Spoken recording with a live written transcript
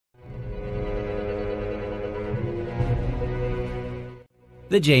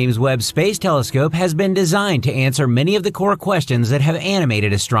The James Webb Space Telescope has been designed to answer many of the core questions that have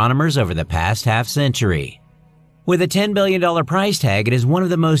animated astronomers over the past half-century. With a $10 billion price tag, it is one of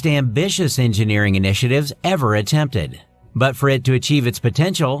the most ambitious engineering initiatives ever attempted. But for it to achieve its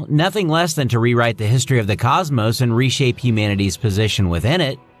potential, nothing less than to rewrite the history of the cosmos and reshape humanity's position within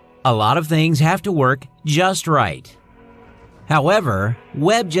it, a lot of things have to work just right. However,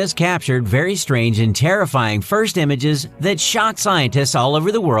 Webb just captured very strange and terrifying first images that shocked scientists all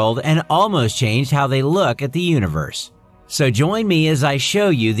over the world and almost changed how they look at the universe. So join me as I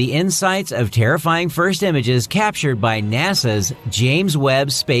show you the insights of terrifying first images captured by NASA's James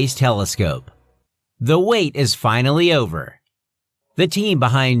Webb Space Telescope. The wait is finally over. The team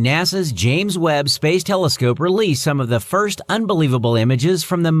behind NASA's James Webb Space Telescope released some of the first unbelievable images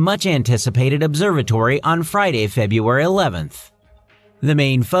from the much-anticipated observatory on Friday, February 11th. The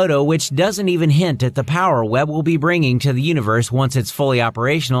main photo, which doesn't even hint at the power Webb will be bringing to the universe once it's fully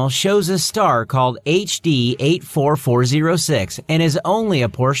operational, shows a star called HD 84406 and is only a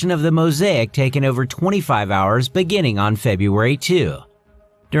portion of the mosaic taken over 25 hours beginning on February 2,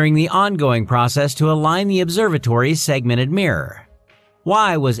 during the ongoing process to align the observatory's segmented mirror.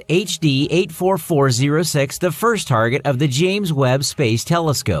 Why was HD 84406 the first target of the James Webb Space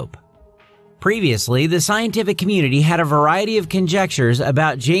Telescope? Previously, the scientific community had a variety of conjectures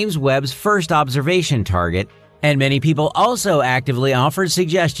about James Webb's first observation target, and many people also actively offered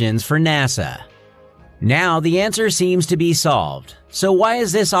suggestions for NASA. Now, the answer seems to be solved. So why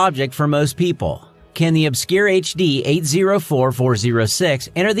is this object for most people? Can the obscure HD 84406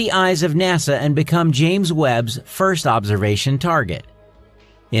 enter the eyes of NASA and become James Webb's first observation target?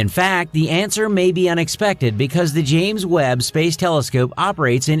 In fact, the answer may be unexpected because the James Webb Space Telescope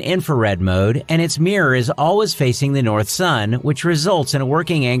operates in infrared mode and its mirror is always facing the North Sun, which results in a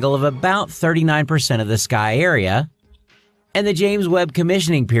working angle of about 39% of the sky area, and the James Webb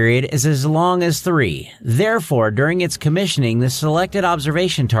commissioning period is as long as 3. Therefore, during its commissioning, the selected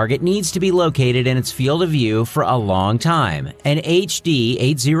observation target needs to be located in its field of view for a long time, and HD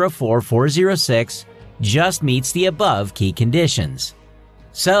 84406 just meets the above key conditions.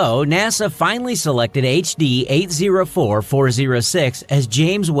 So, NASA finally selected HD 84406 as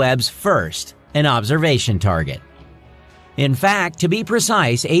James Webb's first, an observation target. In fact, to be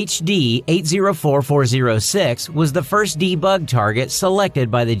precise, HD 84406 was the first debug target selected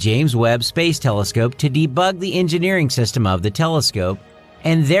by the James Webb Space Telescope to debug the engineering system of the telescope,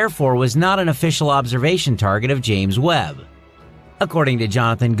 and therefore was not an official observation target of James Webb. According to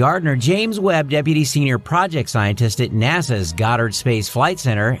Jonathan Gardner, James Webb Deputy Senior Project Scientist at NASA's Goddard Space Flight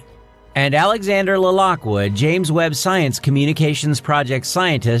Center, and Alexander Lalockwood, James Webb Science Communications Project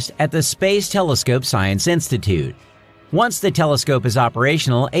Scientist at the Space Telescope Science Institute. Once the telescope is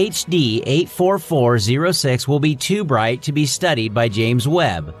operational, HD 84406 will be too bright to be studied by James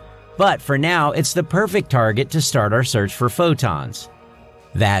Webb, but for now it's the perfect target to start our search for photons.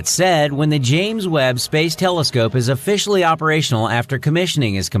 That said, when the James Webb Space Telescope is officially operational after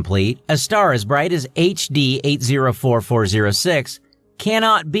commissioning is complete, a star as bright as HD 84406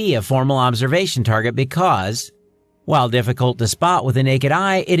 cannot be a formal observation target because, while difficult to spot with the naked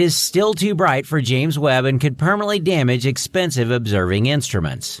eye, it is still too bright for James Webb and could permanently damage expensive observing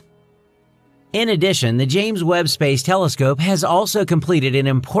instruments. In addition, the James Webb Space Telescope has also completed an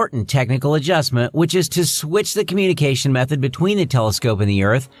important technical adjustment, which is to switch the communication method between the telescope and the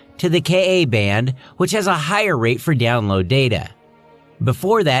Earth to the Ka band, which has a higher rate for download data.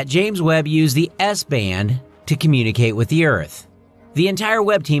 Before that, James Webb used the S band to communicate with the Earth. The entire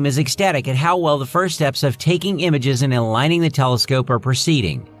Webb team is ecstatic at how well the first steps of taking images and aligning the telescope are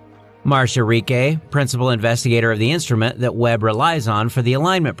proceeding. Marcia Rique, principal investigator of the instrument that Webb relies on for the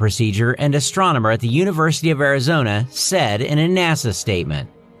alignment procedure and astronomer at the University of Arizona, said in a NASA statement,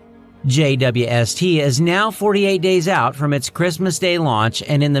 JWST is now 48 days out from its Christmas Day launch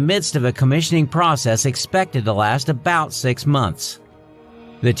and in the midst of a commissioning process expected to last about 6 months.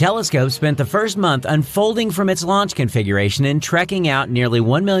 The telescope spent the first month unfolding from its launch configuration and trekking out nearly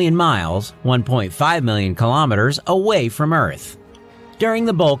 1 million miles, 1.5 million kilometers, away from Earth. During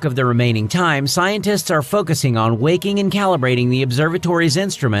the bulk of the remaining time, scientists are focusing on waking and calibrating the observatory's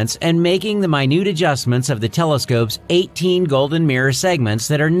instruments and making the minute adjustments of the telescope's 18 golden mirror segments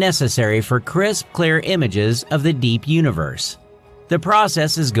that are necessary for crisp, clear images of the deep universe. The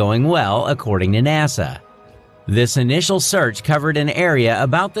process is going well, according to NASA. This initial search covered an area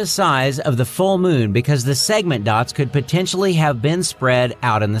about the size of the full moon because the segment dots could potentially have been spread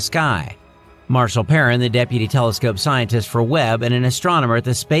out in the sky. Marshall Perrin, the deputy telescope scientist for Webb and an astronomer at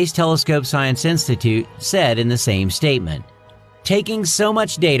the Space Telescope Science Institute, said in the same statement, Taking so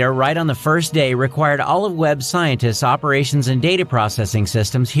much data right on the first day required all of Webb's scientists' operations and data processing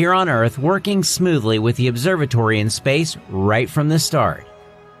systems here on Earth working smoothly with the observatory in space right from the start.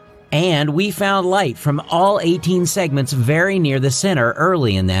 And we found light from all 18 segments very near the center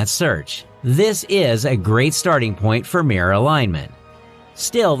early in that search. This is a great starting point for mirror alignment.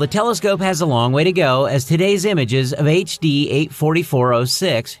 Still, the telescope has a long way to go, as today's images of HD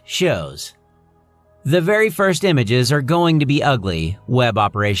 84406 shows. The very first images are going to be ugly, Webb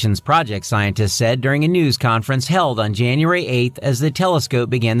Operations Project scientists said during a news conference held on January 8th as the telescope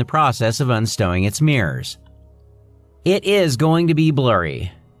began the process of unstowing its mirrors. It is going to be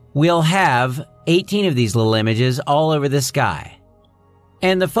blurry. We'll have 18 of these little images all over the sky.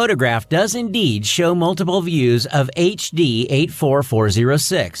 And the photograph does indeed show multiple views of HD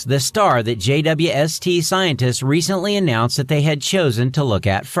 84406, the star that JWST scientists recently announced that they had chosen to look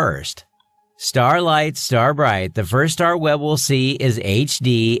at first. Starlight, star bright, the first star Webb will see is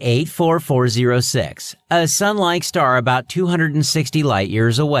HD 84406, a sun-like star about 260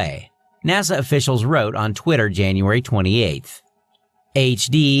 light-years away, NASA officials wrote on Twitter January 28th.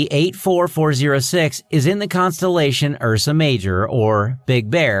 HD 84406 is in the constellation Ursa Major, or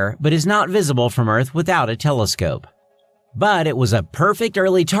Big Bear, but is not visible from Earth without a telescope. But it was a perfect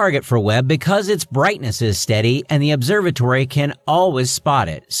early target for Webb because its brightness is steady and the observatory can always spot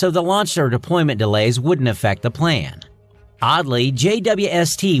it, so the launch or deployment delays wouldn't affect the plan. Oddly,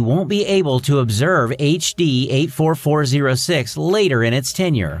 JWST won't be able to observe HD 84406 later in its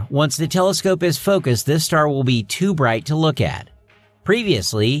tenure. Once the telescope is focused, this star will be too bright to look at.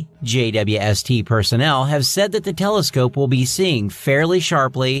 Previously, JWST personnel have said that the telescope will be seeing fairly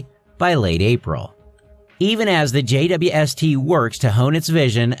sharply by late April. Even as the JWST works to hone its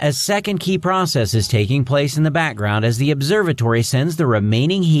vision, a second key process is taking place in the background as the observatory sends the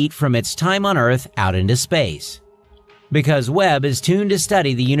remaining heat from its time on Earth out into space. Because Webb is tuned to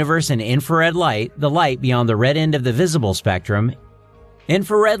study the universe in infrared light, the light beyond the red end of the visible spectrum,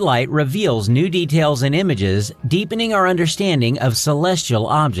 infrared light reveals new details in images, deepening our understanding of celestial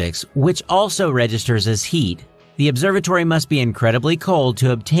objects, which also registers as heat. The observatory must be incredibly cold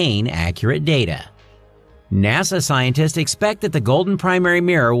to obtain accurate data. NASA scientists expect that the golden primary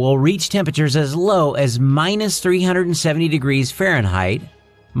mirror will reach temperatures as low as minus 370 degrees Fahrenheit,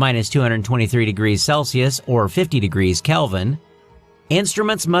 minus 223 degrees Celsius, or 50 degrees Kelvin.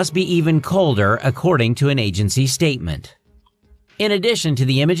 Instruments must be even colder, according to an agency statement. In addition to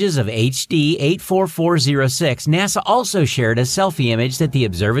the images of HD 84406, NASA also shared a selfie image that the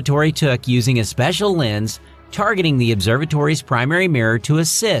observatory took using a special lens targeting the observatory's primary mirror to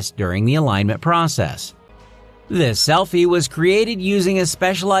assist during the alignment process. This selfie was created using a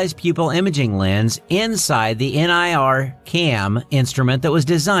specialized pupil imaging lens inside the NIR-CAM instrument that was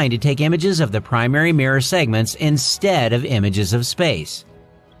designed to take images of the primary mirror segments instead of images of space.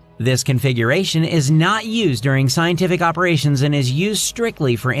 This configuration is not used during scientific operations and is used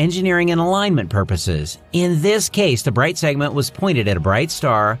strictly for engineering and alignment purposes. In this case, the bright segment was pointed at a bright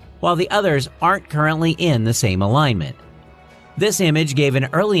star, while the others aren't currently in the same alignment. This image gave an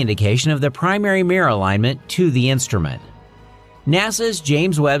early indication of the primary mirror alignment to the instrument. NASA's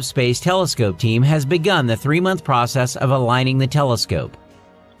James Webb Space Telescope team has begun the 3-month process of aligning the telescope.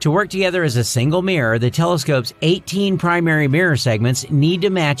 To work together as a single mirror, the telescope's 18 primary mirror segments need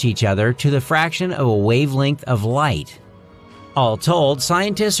to match each other to the fraction of a wavelength of light. All told,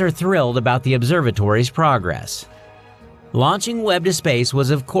 scientists are thrilled about the observatory's progress. Launching Webb to space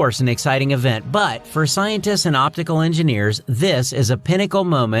was of course an exciting event, but for scientists and optical engineers, this is a pinnacle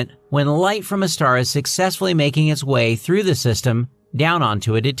moment when light from a star is successfully making its way through the system down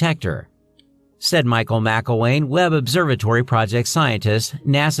onto a detector, said Michael McElwain, Webb Observatory Project Scientist,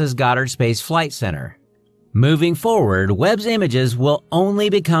 NASA's Goddard Space Flight Center. Moving forward, Webb's images will only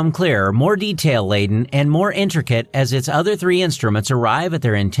become clearer, more detail-laden, and more intricate as its other 3 instruments arrive at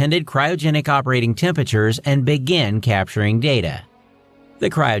their intended cryogenic operating temperatures and begin capturing data. The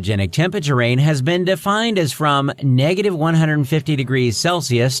cryogenic temperature range has been defined as from negative 150 degrees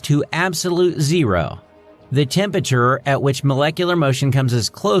Celsius to absolute zero, the temperature at which molecular motion comes as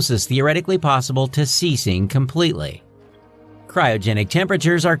close as theoretically possible to ceasing completely. Cryogenic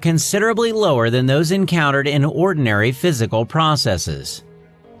temperatures are considerably lower than those encountered in ordinary physical processes.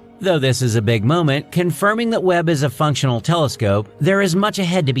 Though this is a big moment, confirming that Webb is a functional telescope, there is much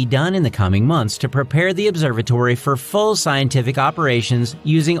ahead to be done in the coming months to prepare the observatory for full scientific operations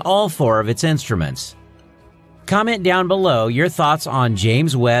using all 4 of its instruments. Comment down below your thoughts on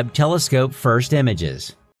James Webb Telescope first images.